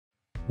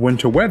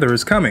Winter weather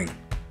is coming,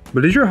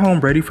 but is your home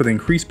ready for the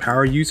increased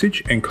power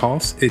usage and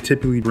costs it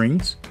typically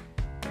brings?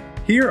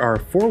 Here are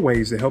 4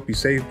 ways to help you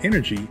save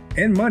energy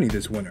and money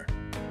this winter.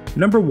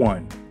 Number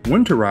 1.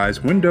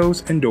 Winterize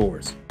windows and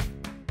doors.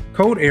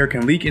 Cold air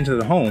can leak into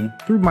the home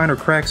through minor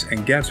cracks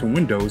and gaps in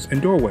windows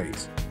and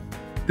doorways.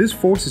 This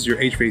forces your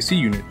HVAC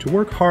unit to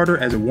work harder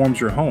as it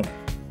warms your home.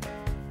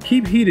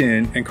 Keep heat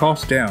in and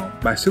costs down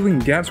by sealing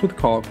gaps with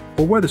caulk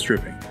or weather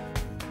stripping.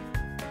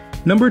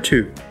 Number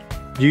 2.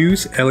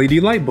 Use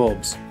LED light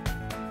bulbs.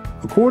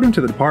 According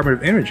to the Department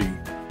of Energy,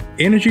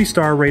 Energy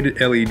Star rated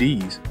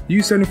LEDs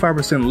use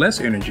 75% less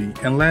energy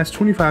and last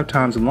 25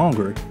 times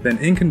longer than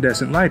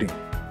incandescent lighting.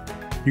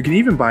 You can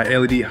even buy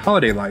LED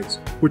holiday lights,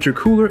 which are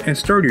cooler and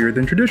sturdier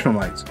than traditional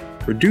lights,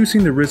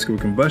 reducing the risk of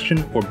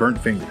combustion or burnt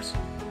fingers.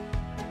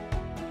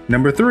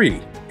 Number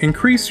 3.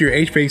 Increase your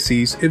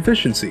HVAC's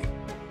efficiency.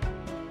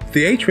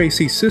 The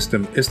HVAC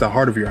system is the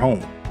heart of your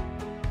home.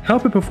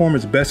 Help it perform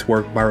its best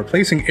work by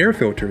replacing air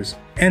filters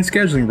and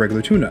scheduling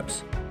regular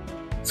tune-ups.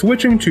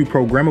 Switching to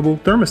programmable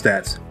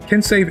thermostats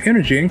can save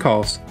energy and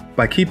costs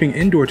by keeping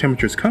indoor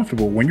temperatures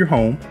comfortable when you're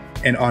home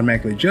and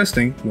automatically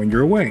adjusting when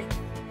you're away.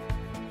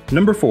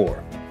 Number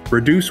 4.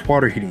 Reduce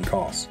water heating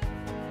costs.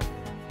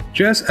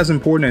 Just as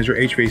important as your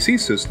HVAC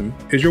system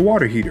is your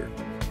water heater.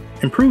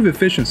 Improve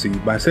efficiency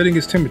by setting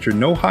its temperature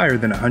no higher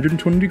than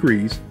 120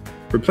 degrees,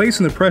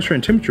 replacing the pressure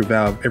and temperature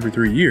valve every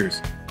 3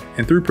 years,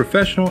 and through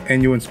professional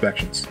annual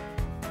inspections.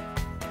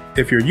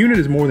 If your unit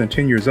is more than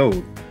 10 years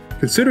old,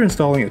 consider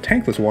installing a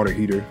tankless water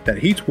heater that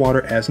heats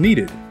water as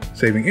needed,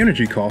 saving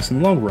energy costs in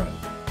the long run.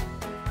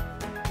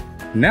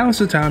 Now is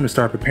the time to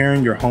start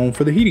preparing your home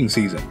for the heating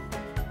season.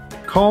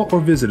 Call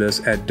or visit us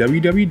at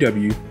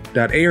www.ars.com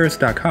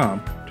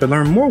to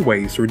learn more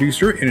ways to reduce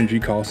your energy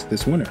costs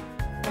this winter.